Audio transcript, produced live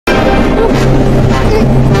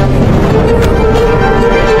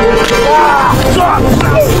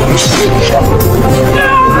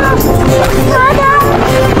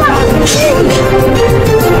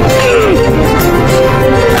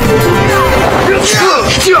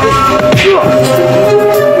小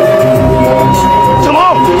毛。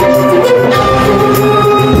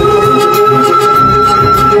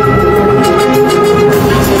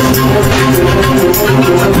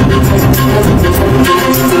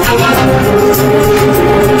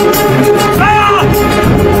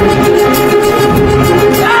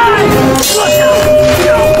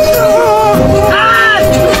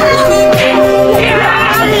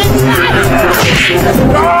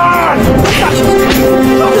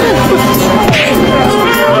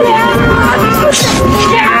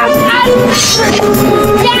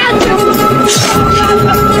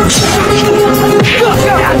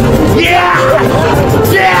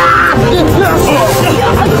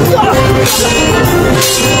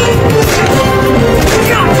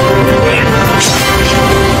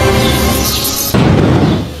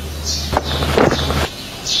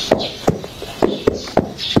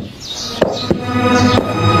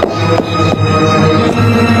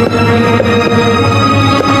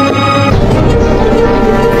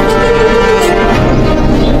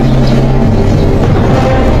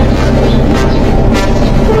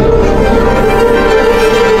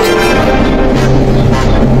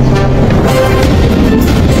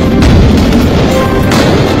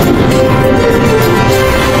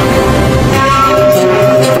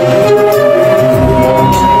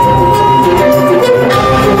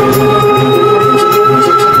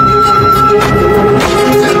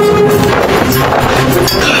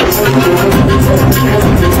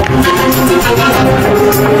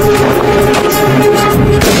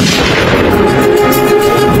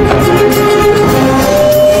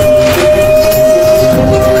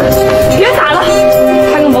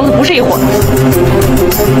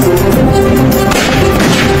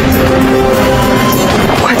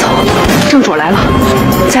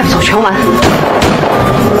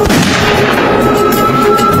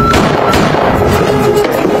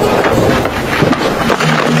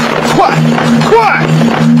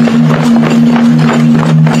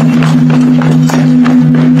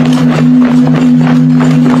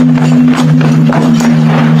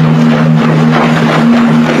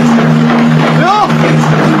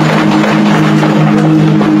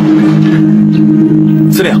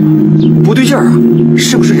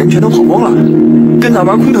 在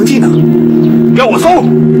玩空城计呢，给我搜！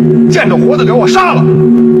见着活的给我杀了！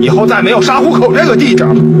以后再没有沙湖口这个地址。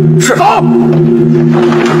是，走。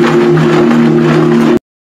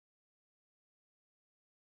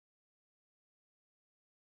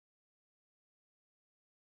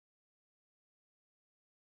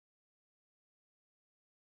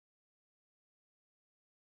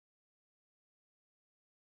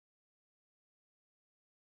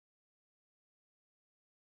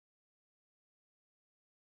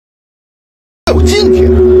有今天，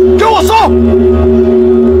给我搜！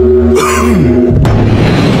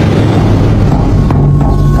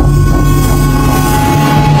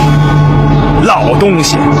老东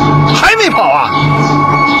西，还没跑啊！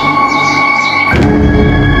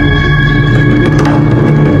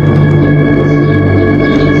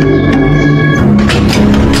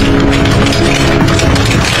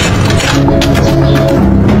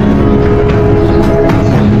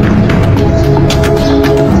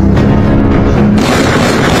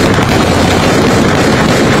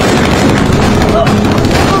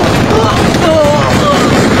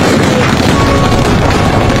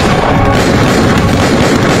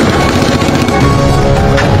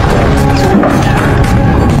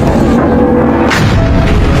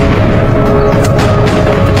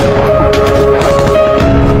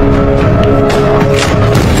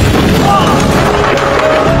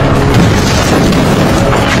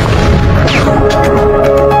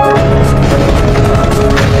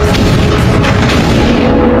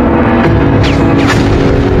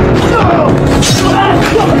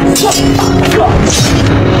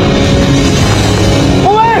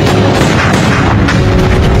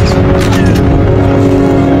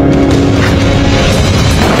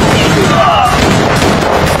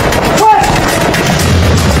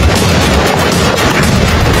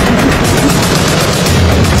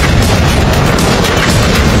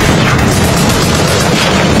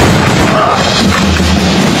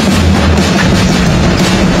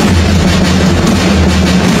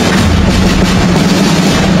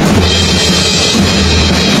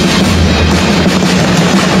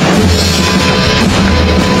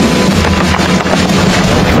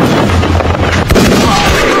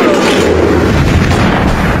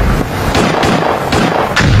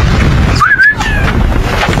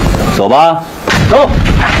走吧，走。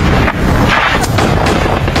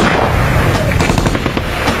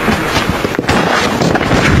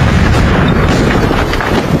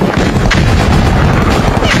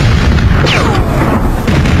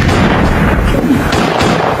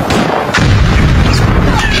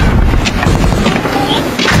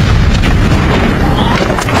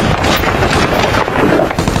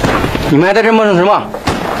你们还在这磨蹭什么？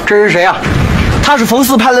这是谁啊？他是冯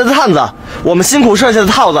四派来的探子，我们辛苦设下的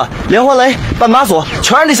套子、连环雷、半把锁，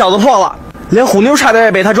全让这小子破了，连虎妞差点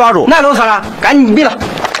也被他抓住。那都惨了，赶紧毙了！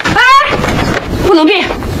哎，不能毙，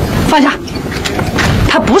放下。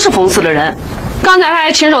他不是冯四的人，刚才他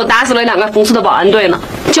还亲手打死了2个冯四的保安队呢，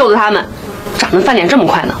救了他们，咋能翻脸这么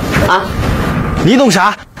快呢？啊！你懂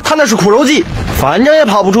啥？他那是苦肉计，反正也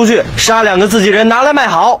跑不出去，杀2个自己人拿来卖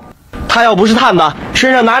好。他要不是探子，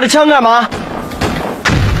身上拿着枪干嘛？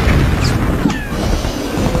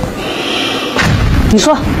你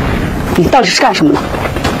说，你到底是干什么的？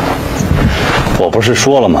我不是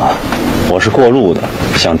说了吗？我是过路的，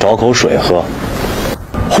想找口水喝。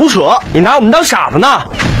胡扯！你拿我们当傻子呢？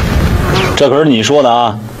这可是你说的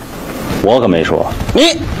啊，我可没说。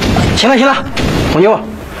你，行了行了，虎妞，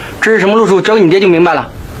这是什么路数，交给你爹就明白了。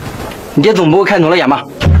你爹总不会看走了眼吧？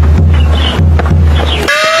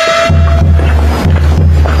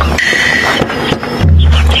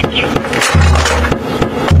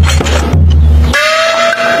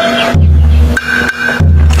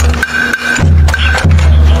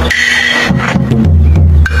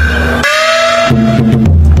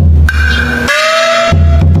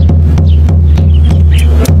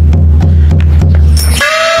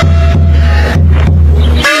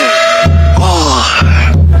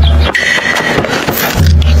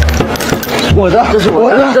我的，这是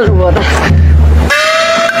我的，这是我的。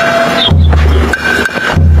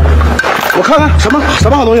我看看什么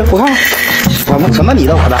好东西？我看看，什么你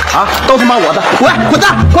的我的啊？都他妈我的！滚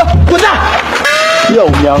蛋！滚蛋！有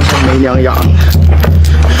娘生没娘养。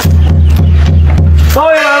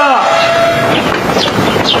少爷来了。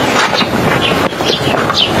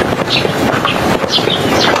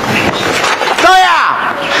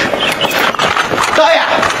导演，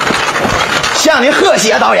向您贺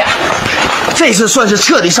喜啊，导演！这次算是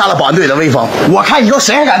彻底杀了保安队的威风。我看以后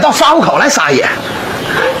谁还敢到沙湖口来撒野？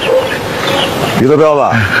于德彪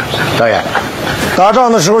子，导演，打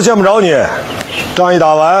仗的时候见不着你，仗一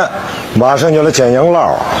打完，马上就来捡洋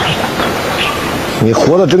烙。你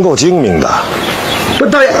活得真够精明的。不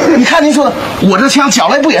是导演，你看您说的，我这枪缴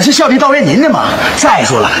来不也是效力导演您的吗？再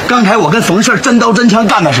说了，刚才我跟冯四真刀真枪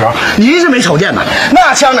干的时候，您是没瞅见吗？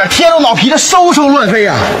那枪哪贴着脑皮子嗖嗖乱飞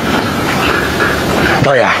呀！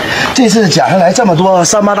导演，这次捡上来这么多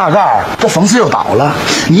3八大盖，这冯四又倒了，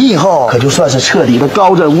你以后可就算是彻底的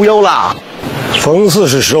高枕无忧了。冯四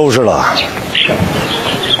是收拾了，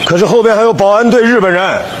可是后边还有保安队日本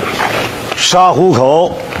人，沙湖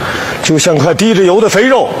口就像块滴着油的肥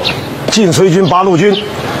肉。晋绥军、八路军，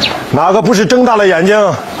哪个不是睁大了眼睛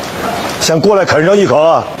想过来啃上一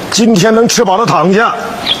口？今天能吃饱了躺下，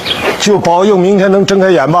就保佑明天能睁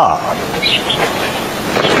开眼吧。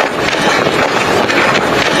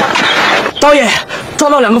导演，抓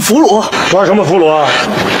到2个俘虏。抓什么俘虏啊？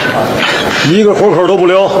一个活口都不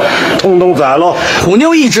留，通通宰了。虎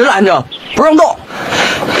妞一直拦着，不让动。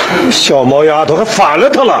小毛丫头还反了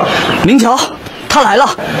他了。您瞧，他来了。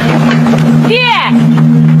爹。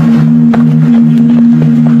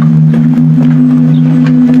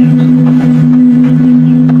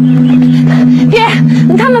爹，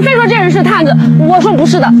他们非说这人是探子，我说不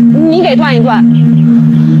是的，你给断一断。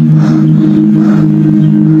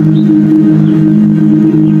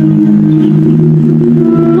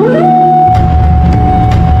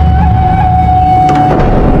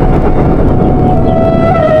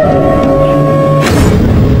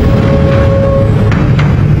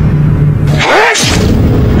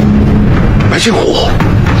白庆虎，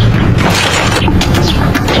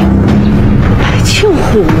白庆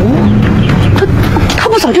虎，他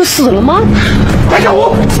不早就死了吗？白庆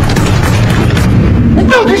虎，你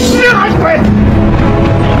到底是还是鬼？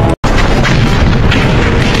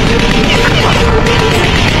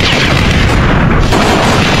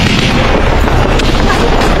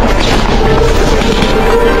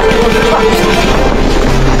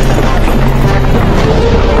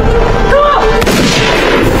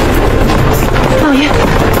老爷，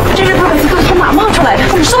这是他们从哪冒出来的？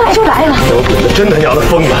怎么说来就来了？小鬼子真他娘的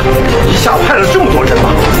疯了！一下派了这么多人马，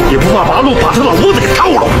也不怕八路把他老窝子给掏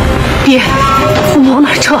了。爹，我们往哪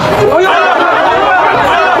儿撤？哎呀！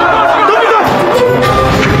等，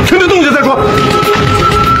听听动静再说。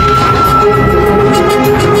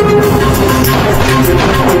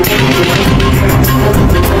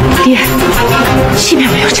爹，西边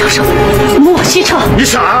没有枪声，我们往西撤。你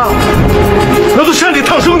傻啊？那都山里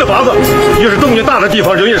烫生的法子，越是动静大的地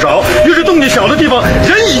方人越少，越是动静小的地方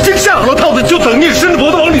人已经下好了套子，就等你伸着脖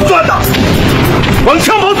子往里钻呢。往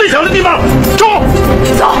枪炮最小的地方冲！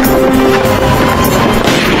走。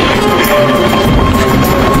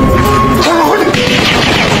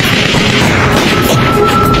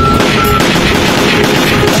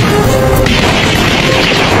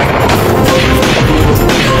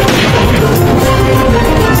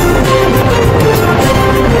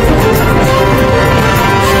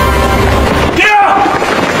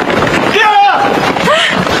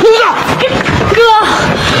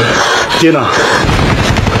爹呢？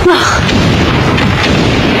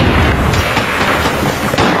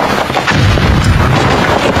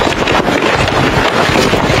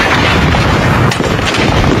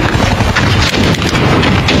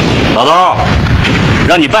老头，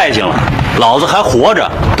让你败兴了，老子还活着，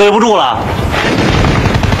对不住了。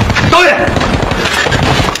导演，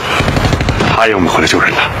他让我们回来救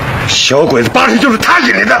人的，小鬼子八成就是他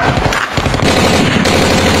引来的。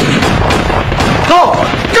走，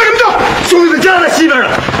干什么去？兄弟的家在西边呢，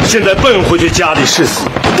现在奔回去家里是死，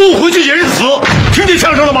不回去也是死，听见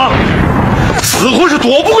枪声了吗？死活是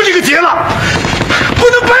躲不过这个劫了，不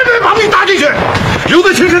能白白把命搭进去。留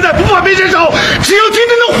在青山在，不怕没人手，只要今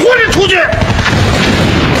天能活着出去，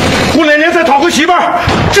过2年再讨回媳妇儿，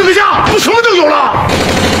这个家不什么都有了。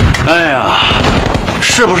哎呀，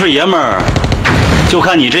是不是爷们儿，就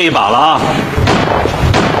看你这一把了啊！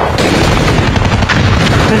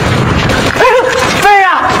贝儿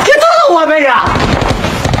啊，别动了我，贝儿啊！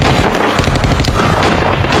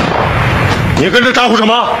你跟着咋呼什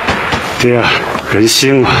么？爹啊，人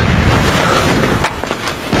心啊！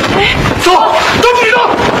走，都不许动！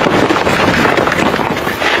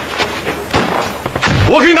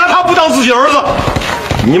我可以拿他不当自己儿子。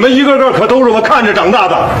你们一个个可都是我看着长大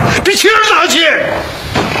的，比亲儿子还亲。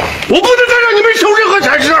我不能再让你们受任何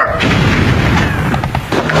闪失。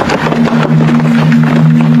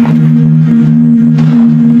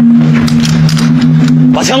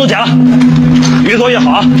把枪都捡了，越多越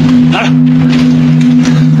好啊！拿着。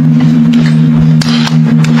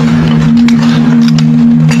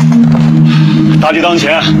大局当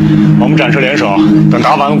前，我们暂时联手，等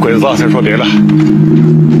打完鬼子再说别的。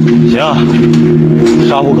行，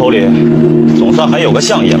沙湖口里总算还有个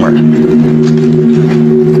像爷们儿的。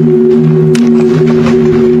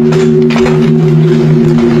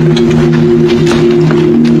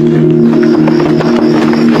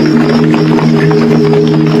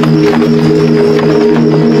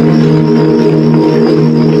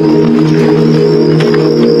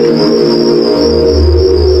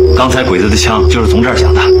刚才鬼子的枪就是从这儿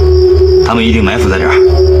响的，他们一定埋伏在这儿，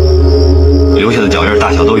留下的脚印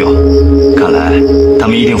大小都有，看来他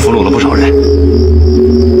们一定俘虏了不少人。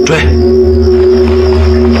追！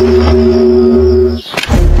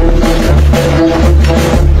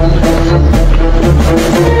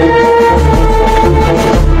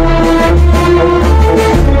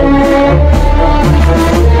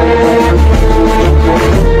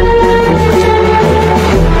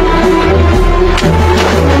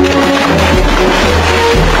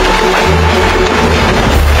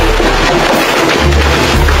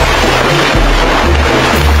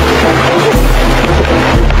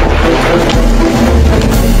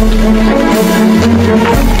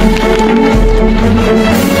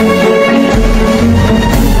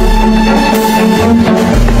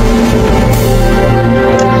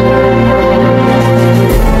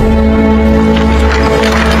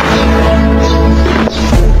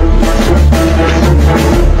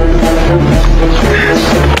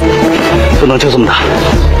不能就这么打，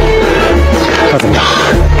那怎么打？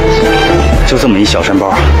就这么一小山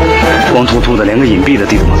包，光秃秃的，连个隐蔽的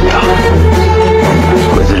地方都没有。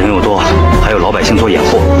鬼子人又多，还有老百姓做掩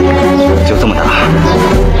护，就这么打，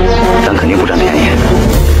咱肯定不占便宜。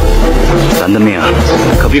咱的命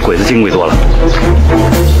可比鬼子金贵多了，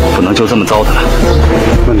不能就这么糟蹋了。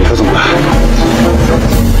那你说怎么办？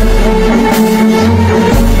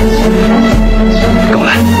跟我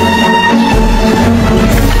来。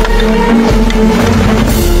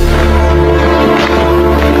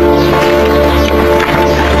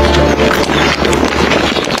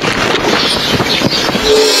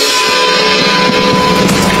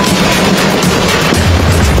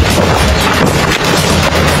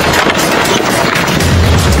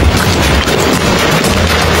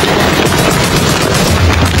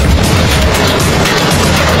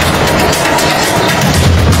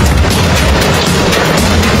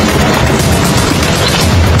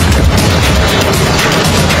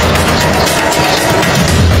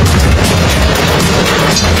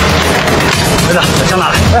儿子，把枪拿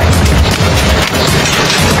来。哎，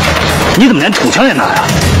你怎么连土枪也拿呀？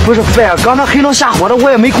不是贝儿，刚才黑龙吓火的，我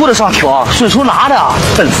也没顾得上挑，顺手拿的。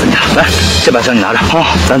笨死你了！来，这把枪你拿着。好，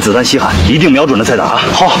咱子弹稀罕，一定瞄准了再打啊。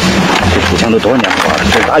好，这土枪都多少年不玩了，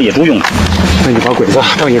这是打野猪用的。那你把鬼子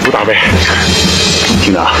当野猪打呗。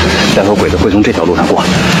听着啊，待会儿鬼子会从这条路上过，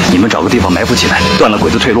你们找个地方埋伏起来，断了鬼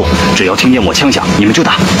子退路。只要听见我枪响，你们就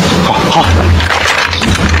打。好，好。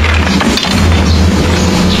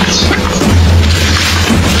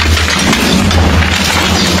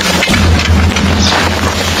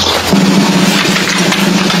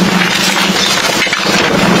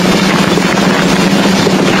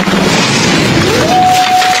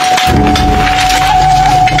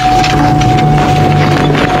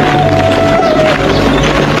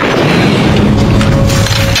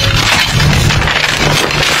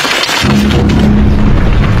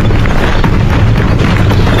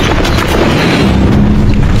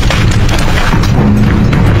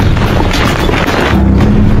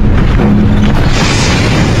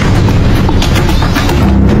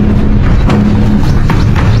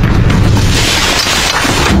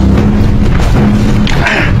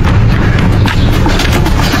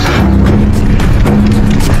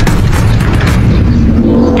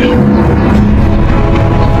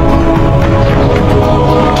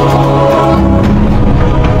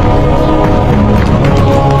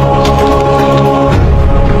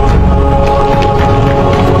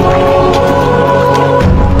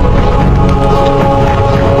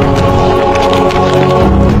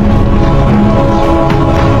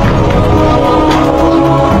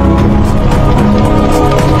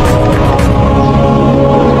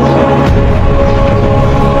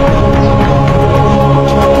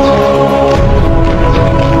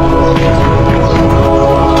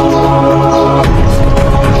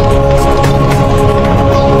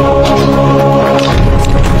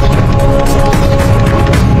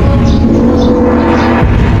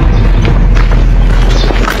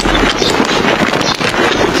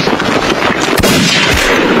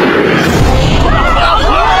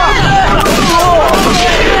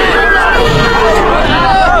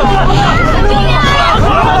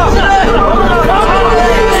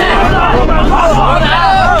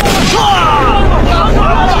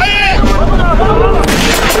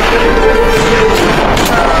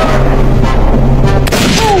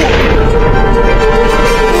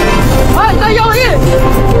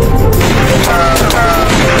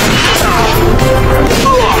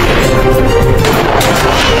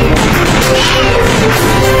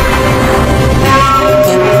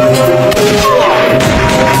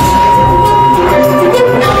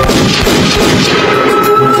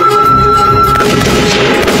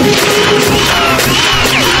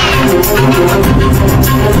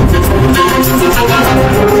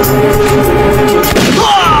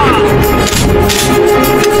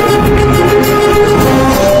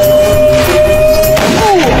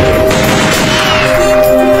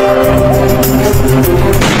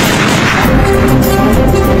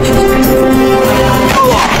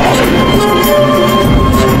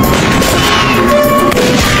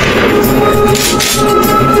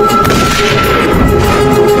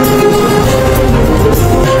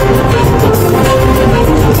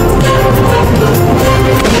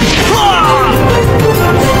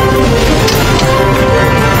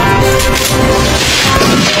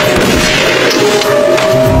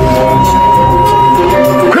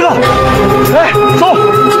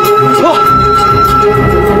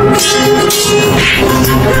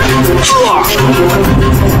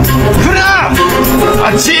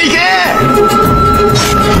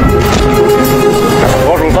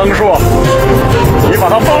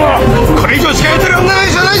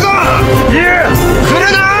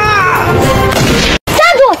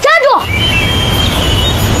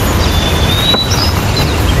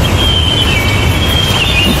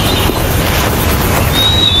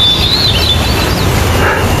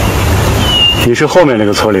你是后面那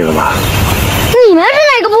个村里的吧？你们是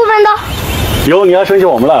哪个部分的？有，你还申请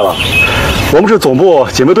我们来了。我们是总部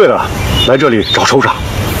警备队的，来这里找首长。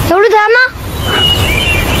有日团吗？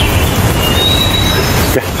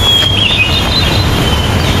给。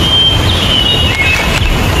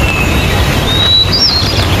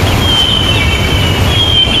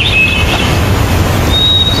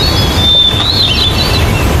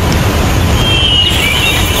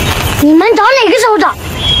你们找哪个首长？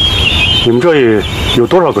你们这里有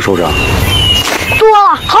多少个首长？多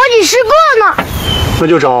了，好几十个呢。那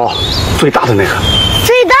就找最大的那个。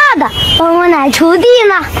最大的，帮我乃锄地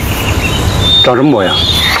呢。长什么模样？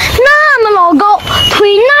那么老高，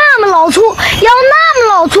腿那么老粗，腰那么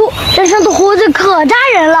老粗，身上的胡子可扎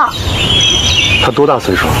人了。他多大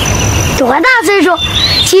岁数？多大岁数？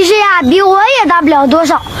其实呀，比我也大不了多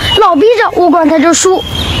少，老逼着我管他这书。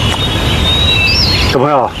小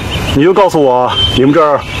朋友，你就告诉我你们这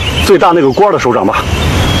儿最大那个官的首長吧。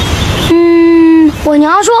我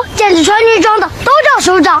娘说剑指穿军装的都叫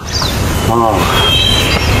首长。啊。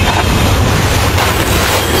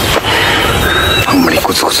あんまり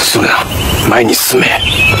ゴツゴツするな。前に進め。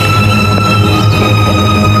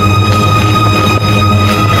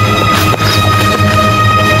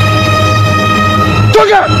就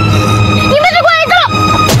是，你们是过来的。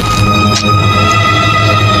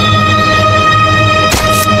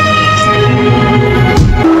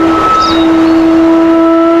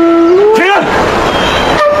停！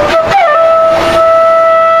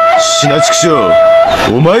シナチクショウ、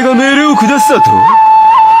お前が命令を下すだと？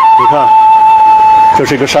你看，这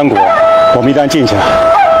是一个山谷，我们一旦进去，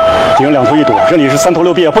敌人两头一堵，任你是三头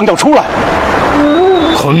六臂也蹦跶出来。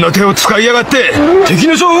こんな手を使いやがって、敵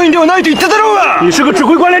の将軍ではないと言っただろうが！你是个指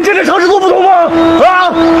挥官，连这点常识都不懂吗？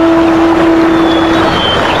啊！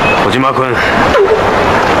小島君、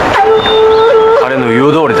彼の言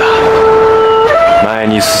う通りだ。前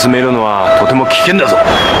に進めるのはとても危険だぞ。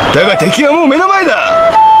だが敵はもう目の前だ。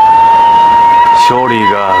勝利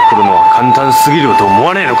が来るのは簡単すぎると思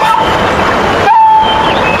わねえのか。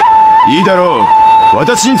いいだろう。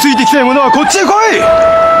私についてきたい者はこっちへ来い。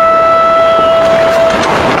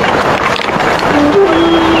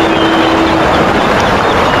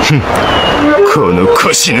この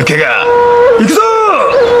腰抜けが。行くぞ。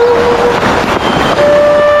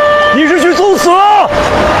你是去送死？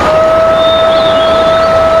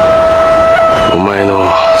お前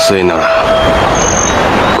のせいなら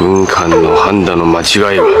軍艦の判断の間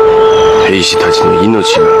違いは兵士たちの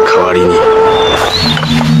命が代わりに。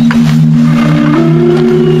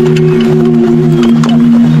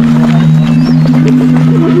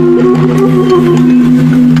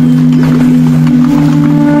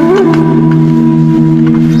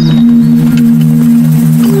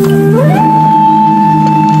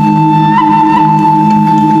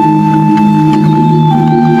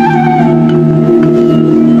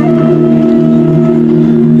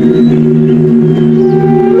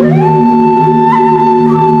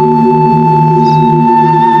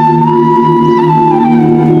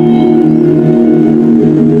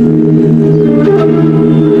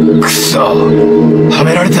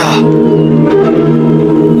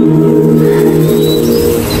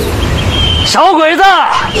小鬼子，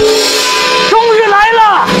终于来了！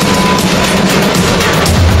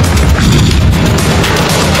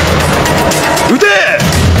撃て！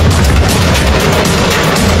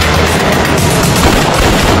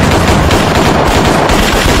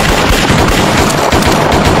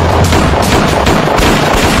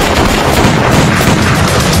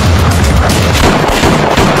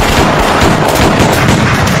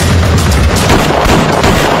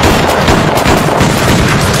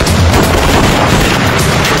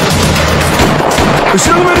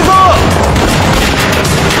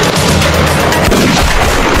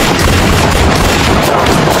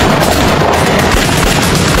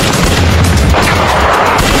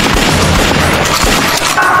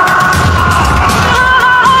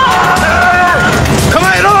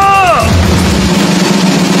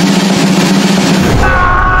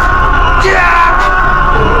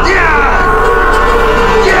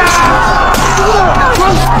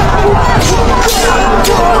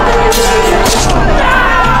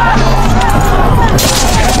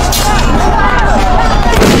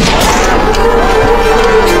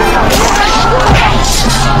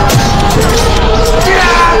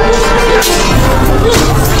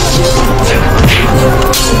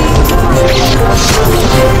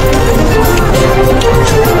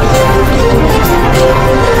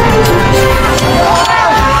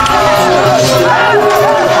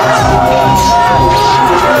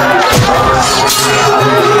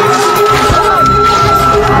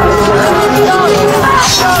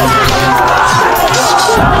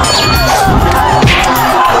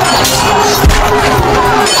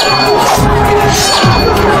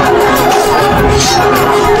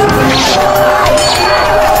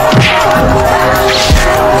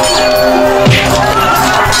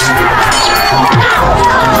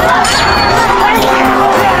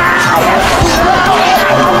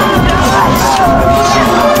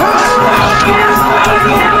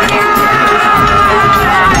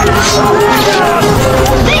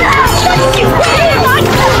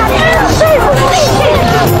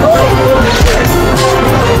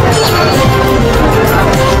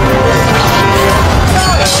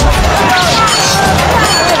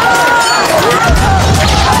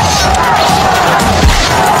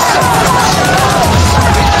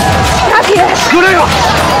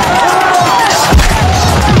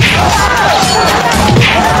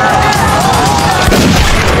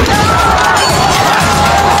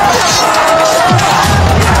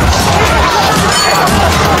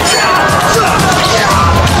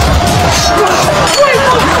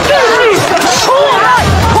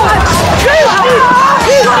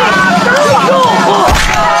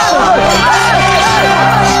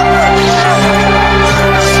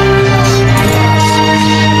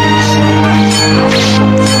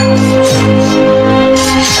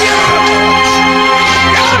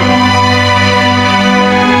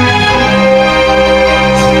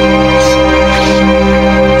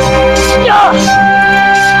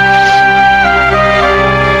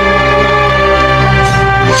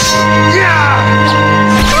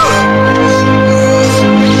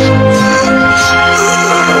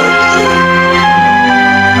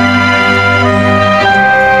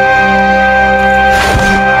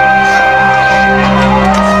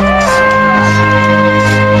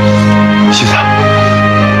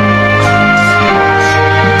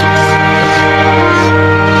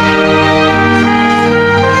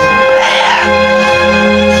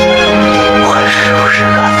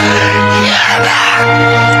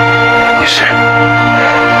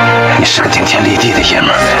你是个顶天立地的爷们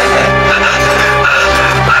儿，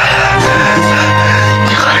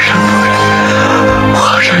你还认不认我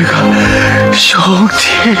这个兄弟？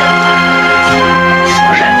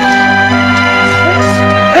不认，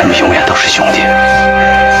我们永远都是兄弟。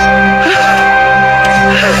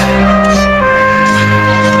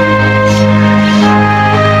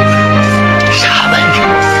傻白甜，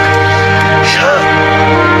傻。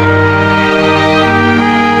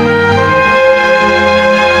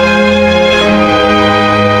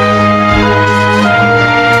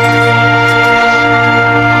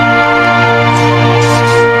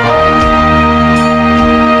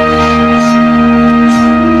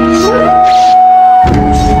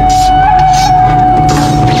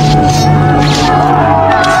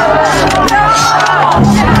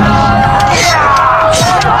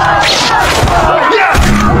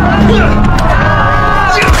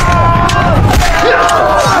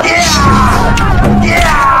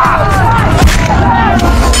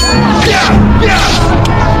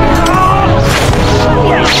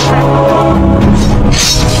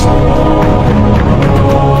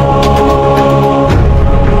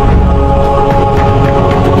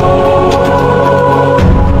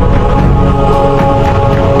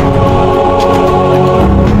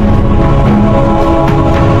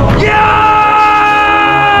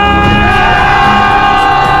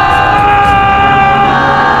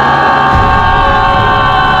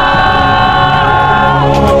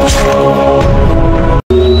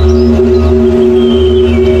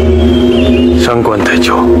長官隊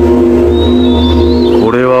長、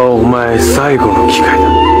これはお前最後の機会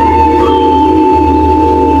だ。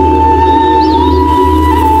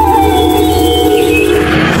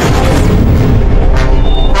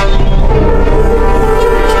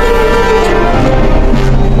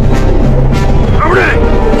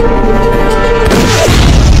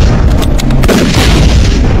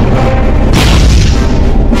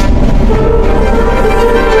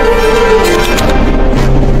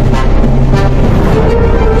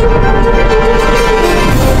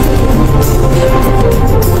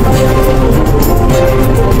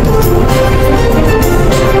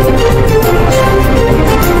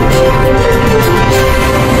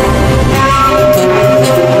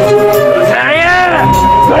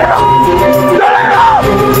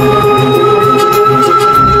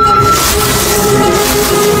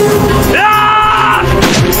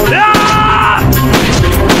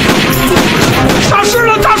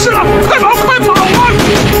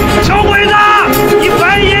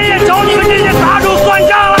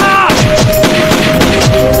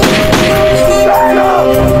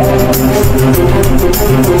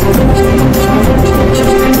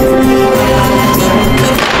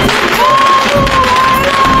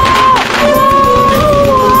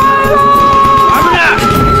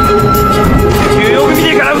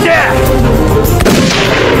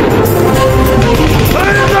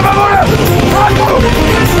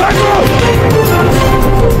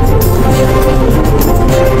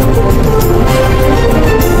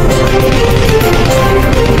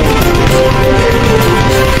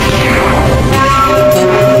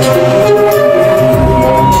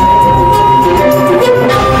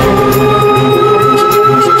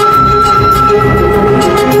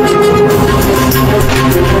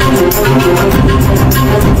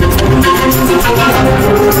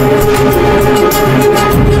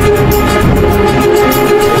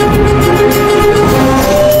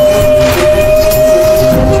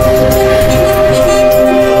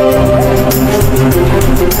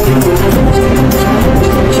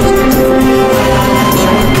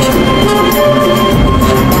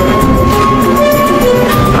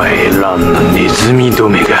ど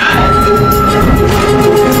めが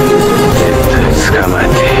絶対捕まえ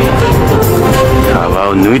て皮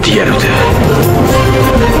を抜いてやるぜ。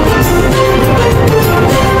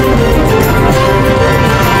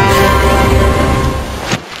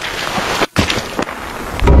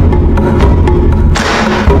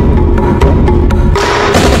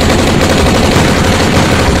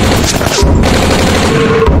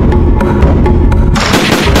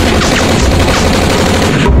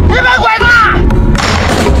日本鬼子！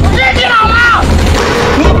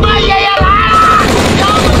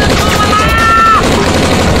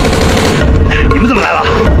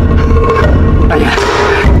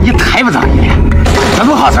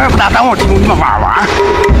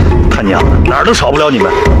娘的，哪儿都少不了你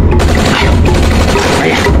们。哎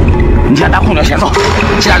呀，你先拿空调先走，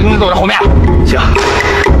其他兄弟都在后面。行，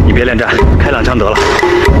你别恋战，开2枪得了。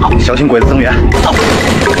好，小心鬼子增援。走。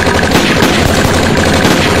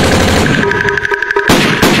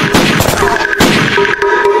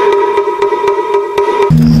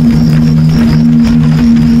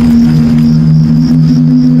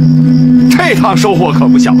这趟收获可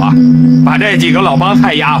不小啊！把这几个老帮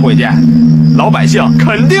菜押回去，老百姓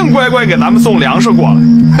肯定乖乖给咱们送粮食过来。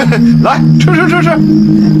来，吃。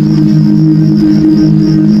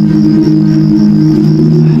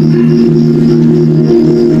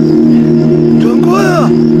长官啊，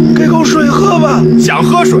给口水喝吧。想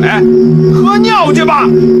喝水，喝尿去吧。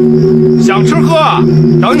想吃喝，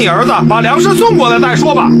等你儿子把粮食送过来再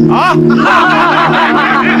说吧。啊！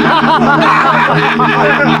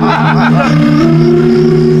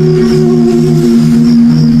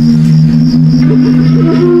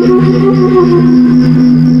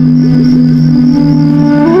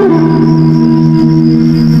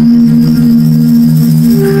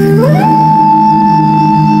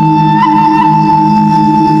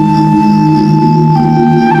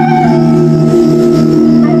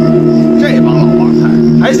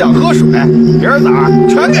想喝水，别人哪儿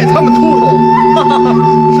全给他们突突，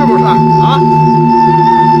是不是啊？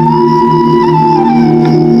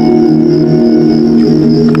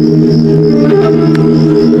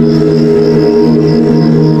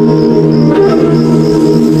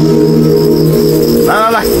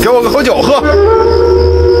来，给我个口酒喝。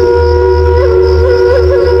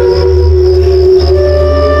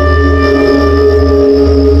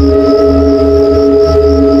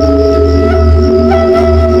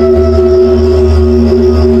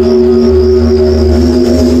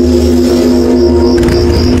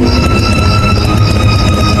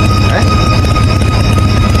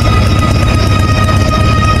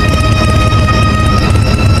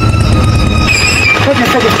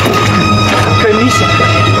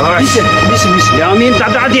两面大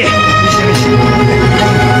大的，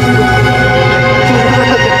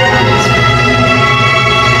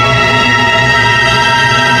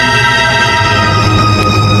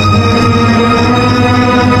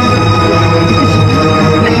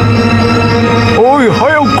おい、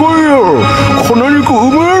早く来いよ。この肉う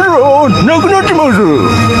めえぞ。なくなってます。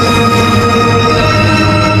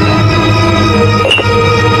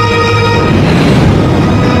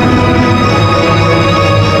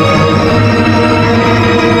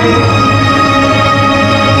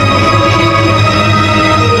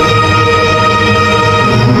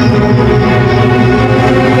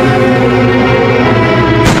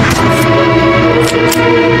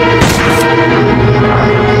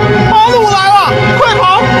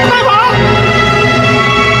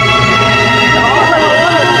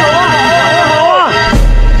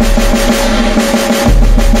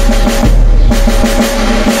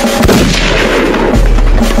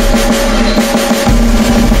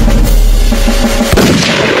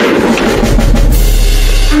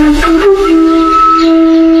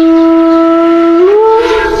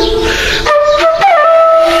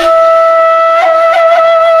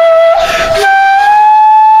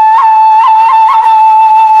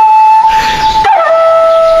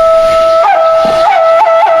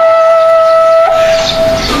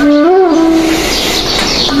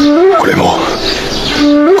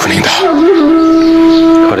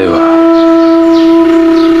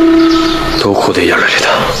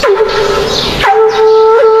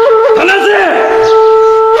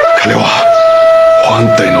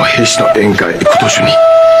兵士の宴会行く途中に攻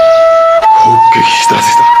撃したはず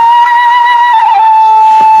だ。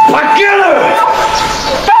バッキ野郎！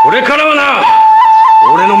これからはな、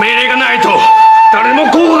俺の命令がないと誰も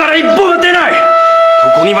ここから一歩も出ない。こ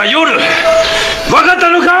こには夜。分かった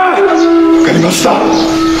のか？分かりました。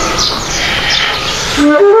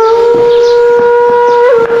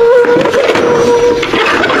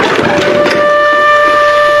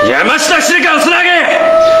山下司令官つなげ。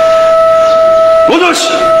戻し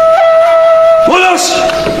戻し。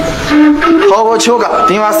好好瞧か、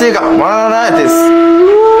電話せいか、わからないです。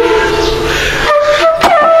バ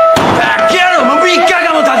カ野郎、もう3日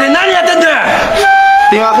間も立って何やってんだ。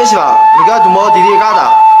電話費は你該怎麼弟弟嘎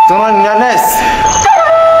達，怎麼你來死？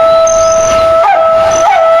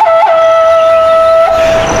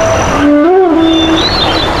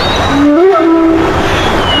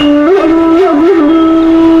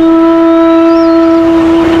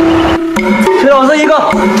崔老师一个，好；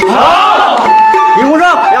李洪胜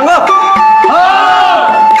2个，好；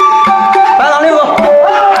白狼6个，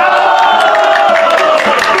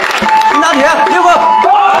金大铁6个。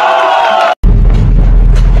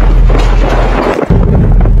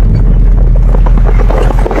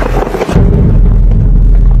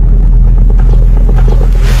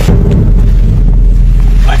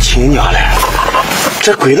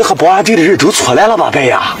这鬼子和保安队的人都出来了吧，白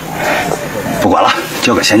呀？不管了，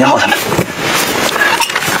交给钱家浩他们。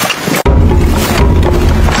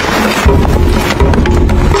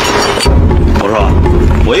我说，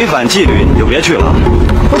违反纪律你就别去了。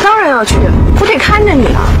我当然要去，我得看着你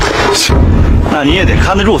啊。那你也得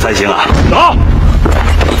看得住才行啊！走。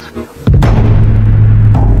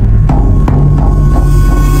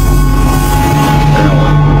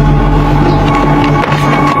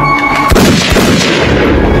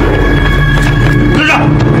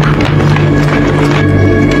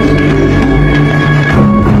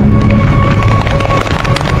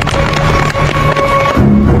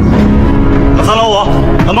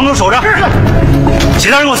守着，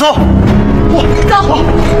其他人给我搜。我走。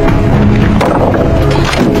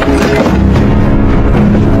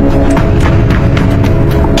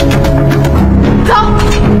走。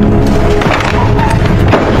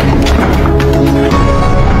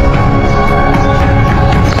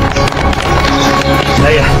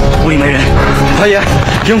来也，屋里没人。大爷，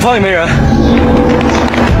营房也没人。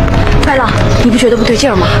白浪，你不觉得不对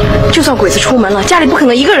劲儿吗？就算鬼子出门了，家里不可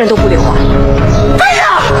能一个人都不留啊。哎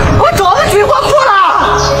呀，我找到军火库了！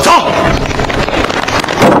走。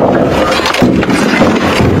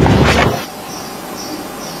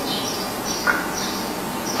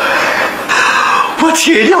我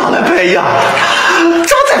天呀了，白呀！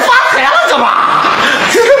这不在发财了，这吗？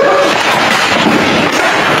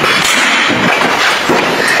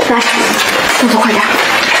来，动作快点。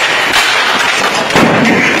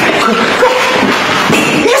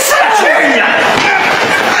你是去呀！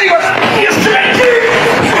哎呦，你是去！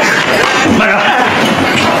慢点。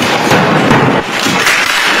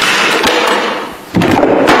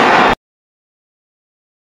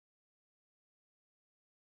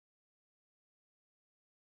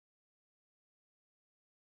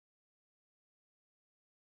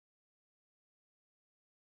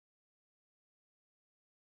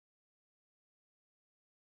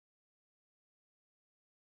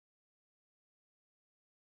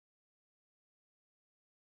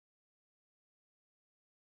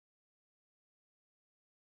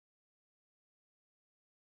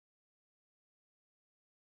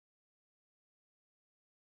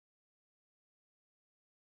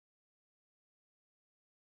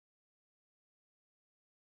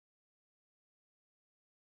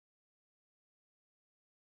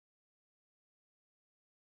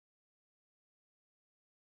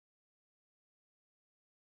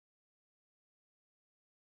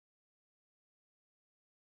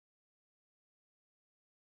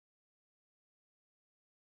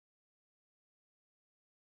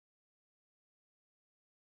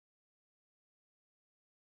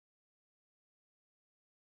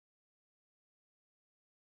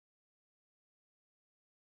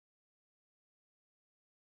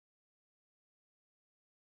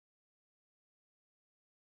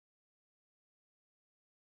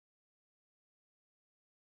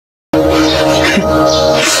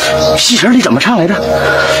戏词里怎么唱来着？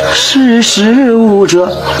识时务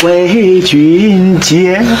者为俊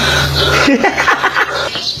杰。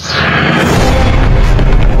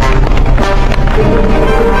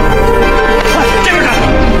这边看，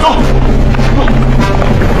走。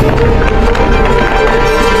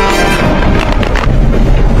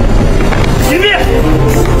隐蔽。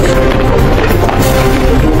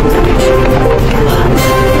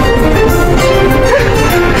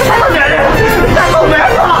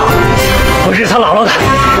不是他姥姥的，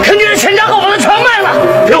肯定是钱家浩把他全卖了。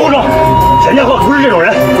别胡说，钱家浩不是这种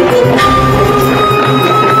人。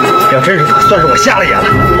要真是他，算是我瞎了眼了，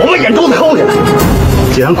我把眼珠子抠下来。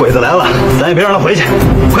既然鬼子来了，咱也别让他回去。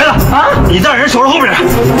鬼子啊，你带人守着后边。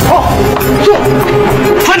好，住，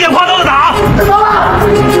三点跨刀的打。走了。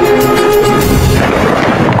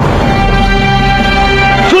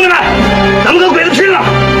兄弟们，咱们跟鬼子拼了！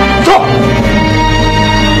走。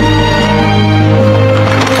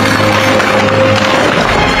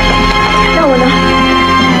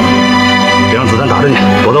打着你，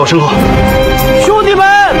躲在我身后。兄弟们，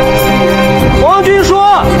皇军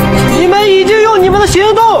说，你们已经用你们的行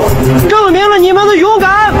动证明了你们的勇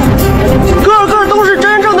敢，个个都是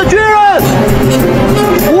真正的军人，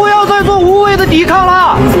不要再做无谓的抵抗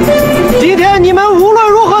了。今天你们无论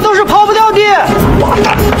如何都是跑不掉的。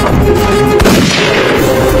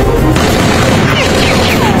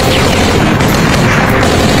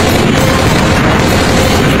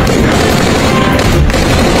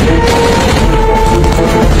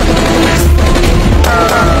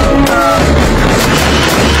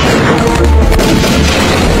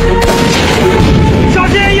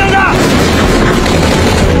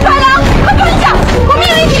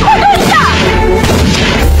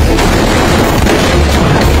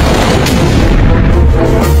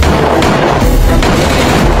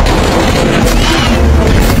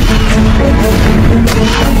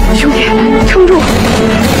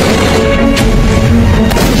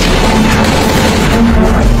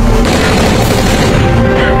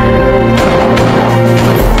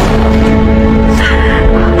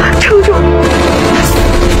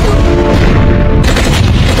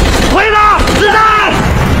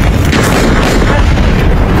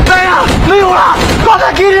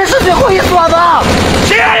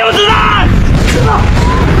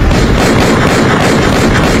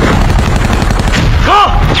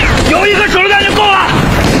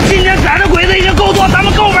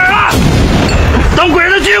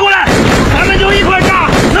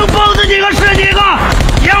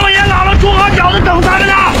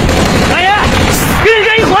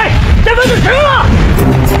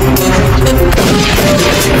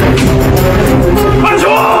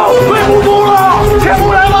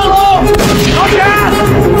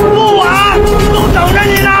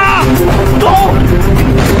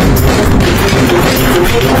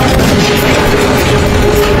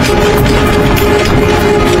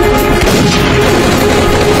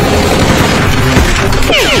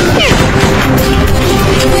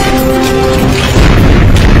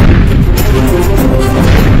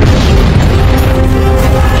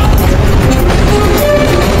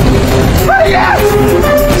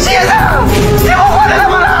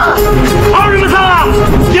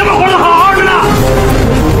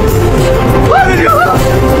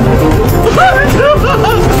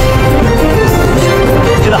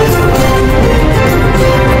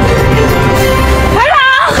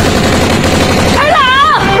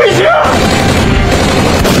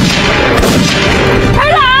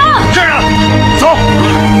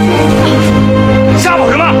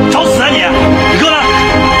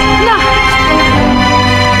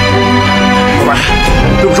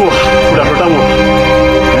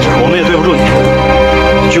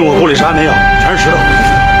啥也没有，全是石头。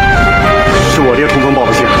是我爹通风报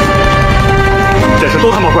的信，这事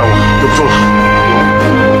都他妈怪我，对不住了。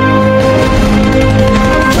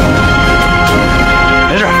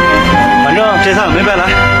没事，反正这趟也没白来，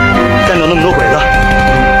干掉那么多鬼子。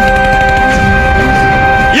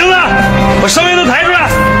英子，把伤员都抬出来，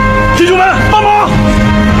弟兄们帮忙！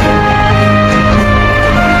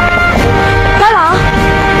白朗，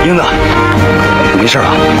英子，你没事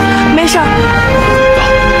吧？没事。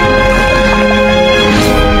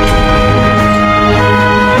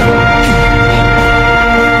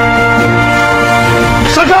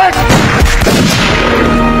闪开！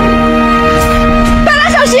白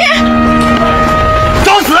朗，小心！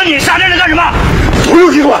找死啊你！杀这人干什么？不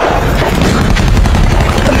用机关。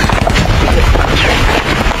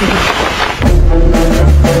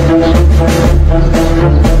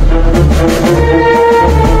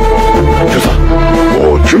就是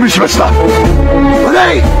我準備しました。待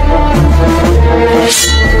て！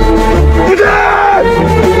撃て！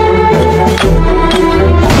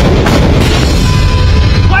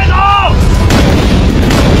快走！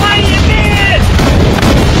快隐蔽！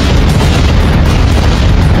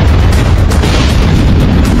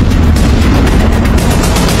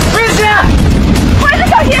危险！孩子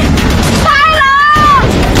小心！白朗！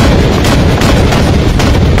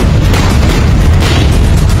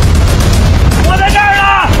我在这儿呢！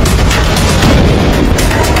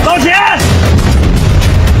往前！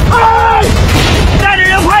哎！带着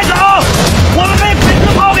人快走！我们被鬼子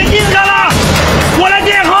炮给盯上了！我来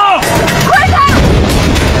殿后！快走！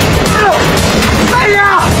大爷，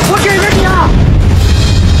我给着你啊！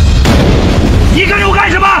你跟着我干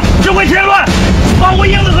什么？指挥前乱，保护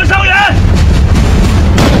英子和伤员！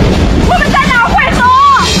我们在哪儿？快走！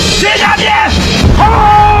别下去！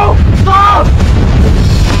好，走，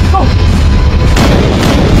走。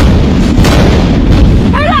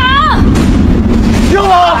白朗，英子，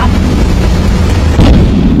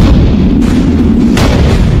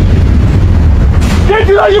别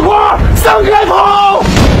聚到一块儿，散开跑！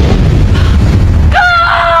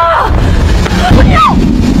啊！不要，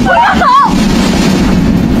不要走！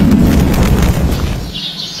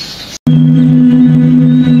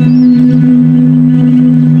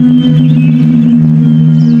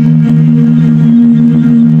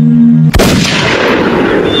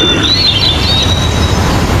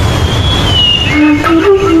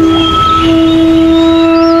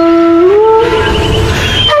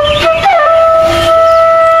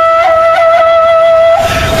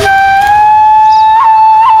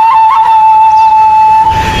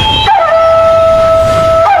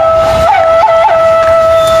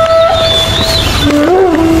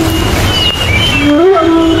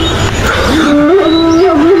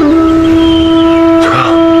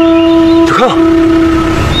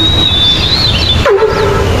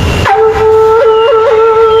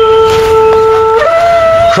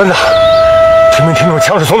栓子，听没听懂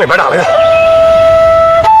枪是从哪边打来的？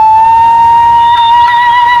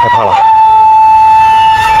害怕了？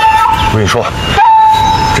我跟你说，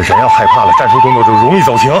这人要害怕了，战术动作就容易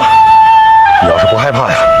走形。你要是不害怕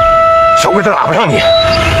呀，小鬼子打不上你。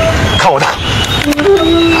看我的，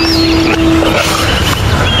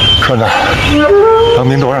栓子，当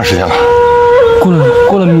兵多长时间了？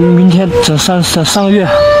过了明天整3个月。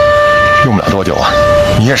用不了多久啊，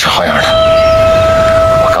你也是好样的。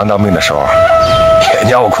我刚当兵的时候也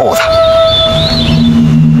尿过裤子。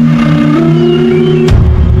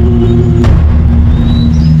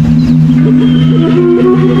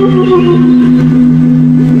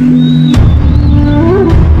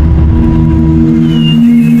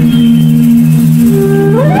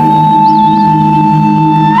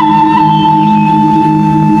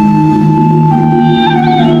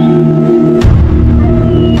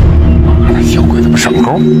小鬼子不上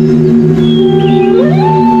钩。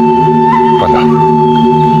栓子，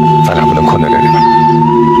咱俩不能困在这里边。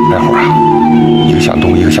待会儿啊，一个向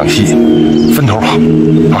东，一个向西，分头跑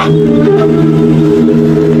啊！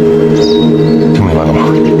听明白了吗？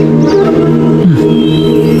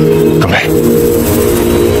准备，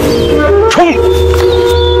冲！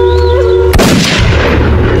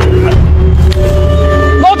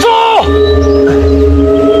老朱，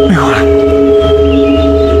没回来。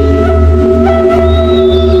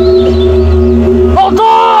老朱。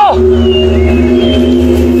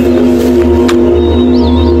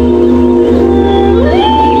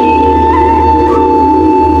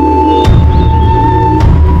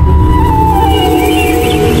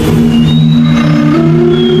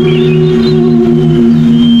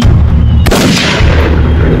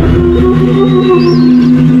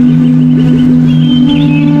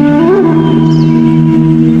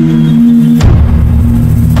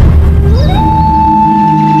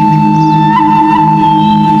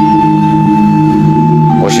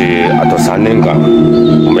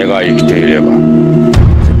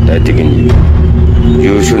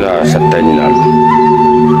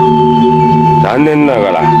な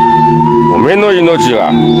がらおめの命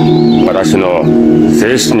が私の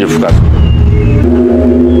生死に深く。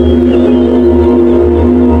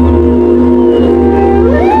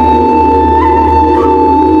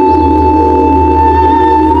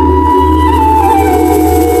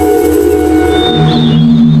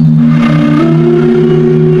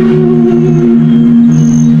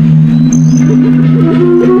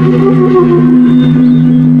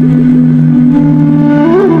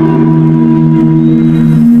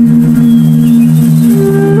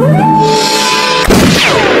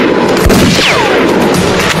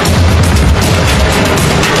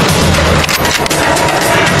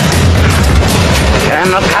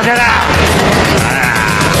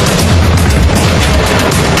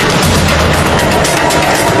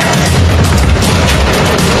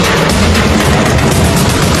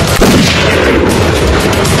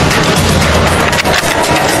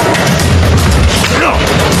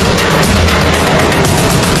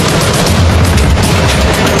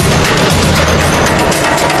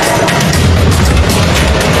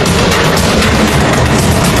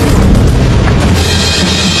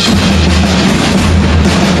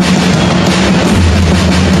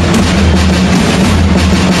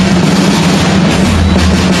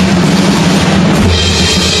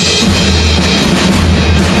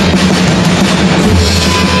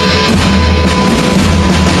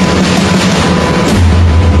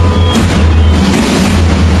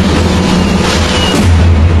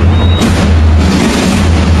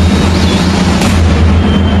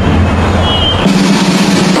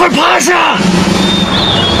快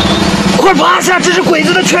趴下！这是鬼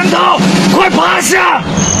子的圈套！快趴下！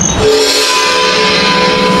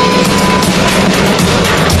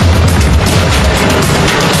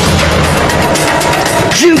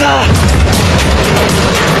镜子！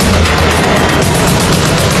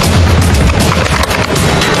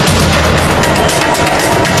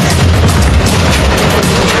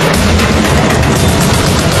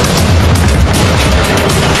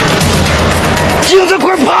英子，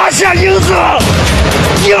快趴下！英子，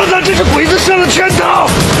英子，这是鬼子设的圈套，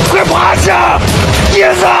快趴下！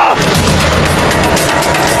英子，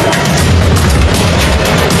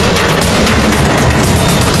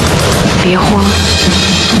别慌，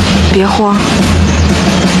别慌，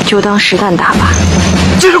就当实弹打吧。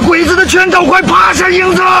这是鬼子的圈套，快趴下！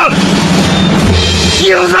英子，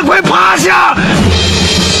英子，快趴下！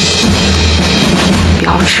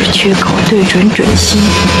标尺缺口对准准心，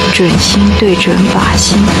准心对准靶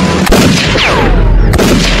心。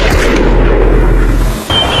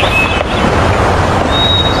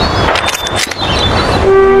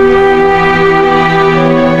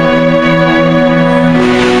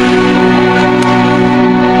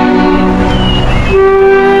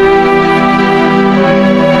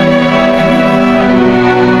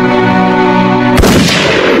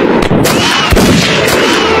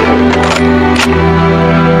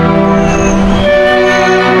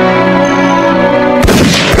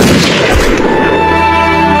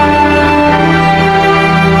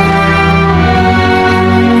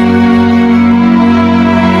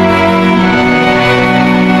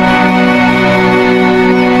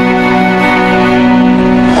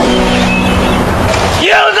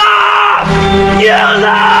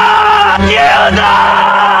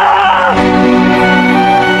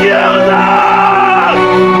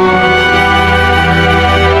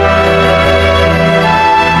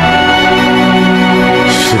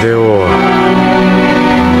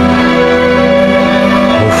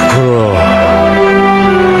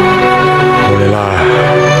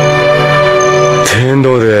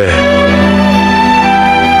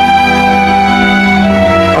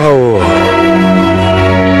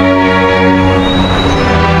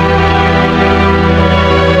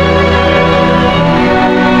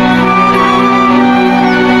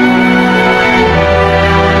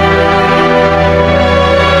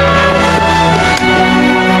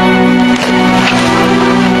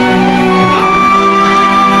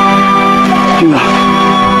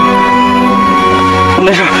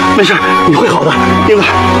没事，你会好的，英子。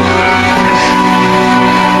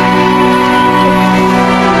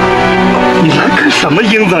你来干什么，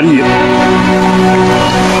英子？你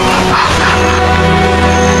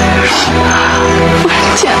我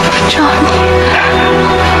见不着你，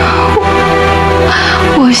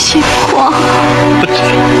我心慌。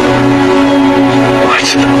我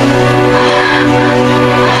知道。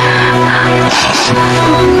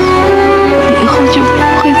以后就不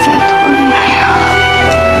会再拖累你了。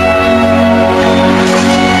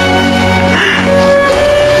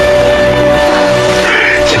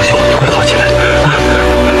相信我，你会好起来的啊！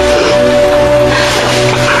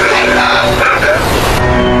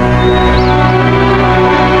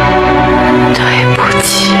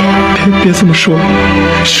别这么说，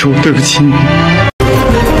是我对不起你。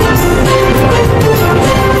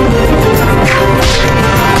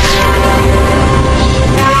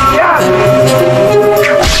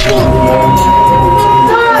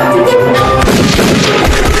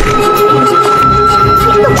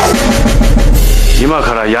今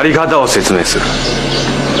からやり方を説明する。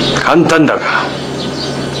簡単だが、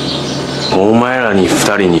お前らに2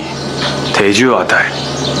人に手銃を与える。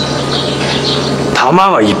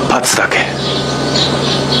弾は1発だけ。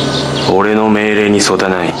俺の命令に沿た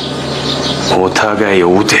ない。お互い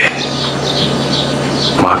を撃て。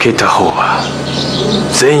負けた方は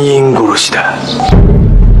全員殺しだ。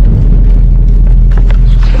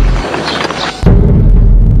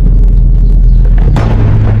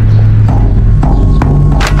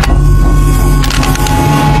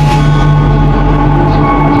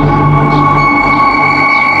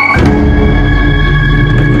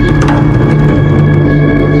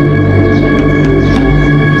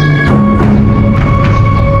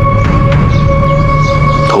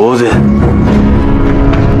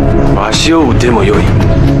足を撃てもよい。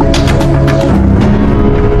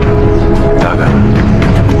だが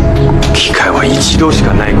機会は一度し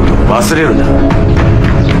かないことを忘れるな。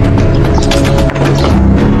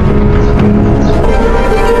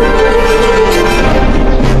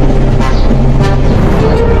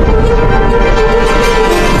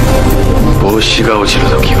帽子が落ちる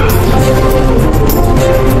時は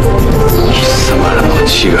貴様らの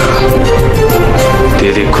血が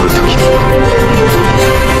出てくる時だ。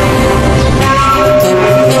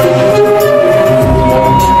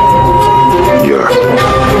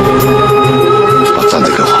把站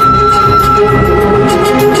子给我。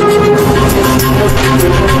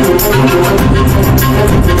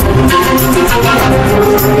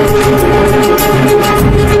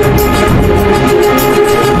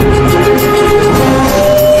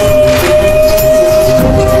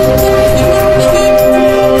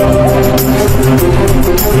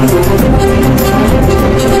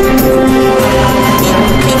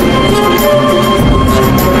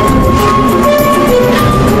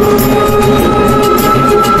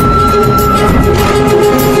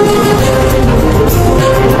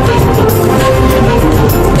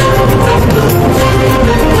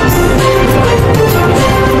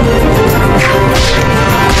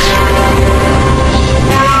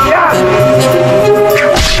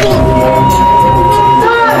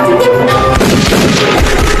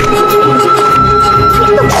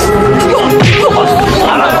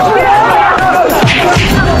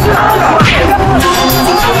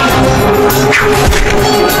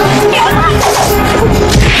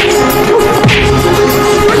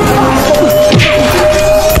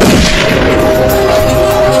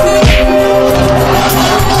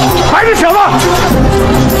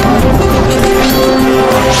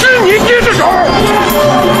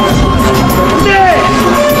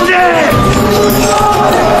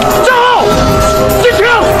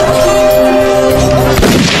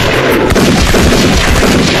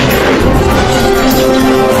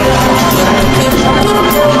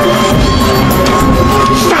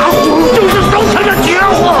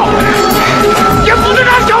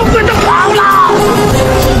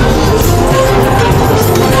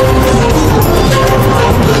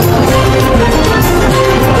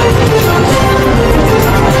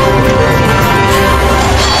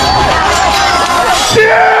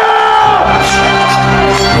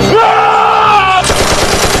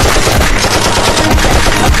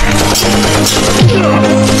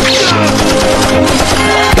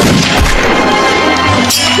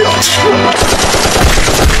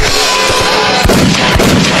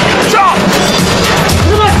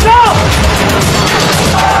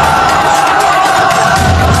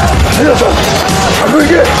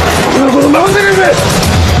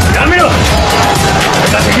やめろ。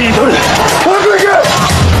俺が責任取る。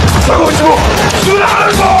坂口もすぐ離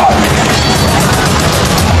れるぞ。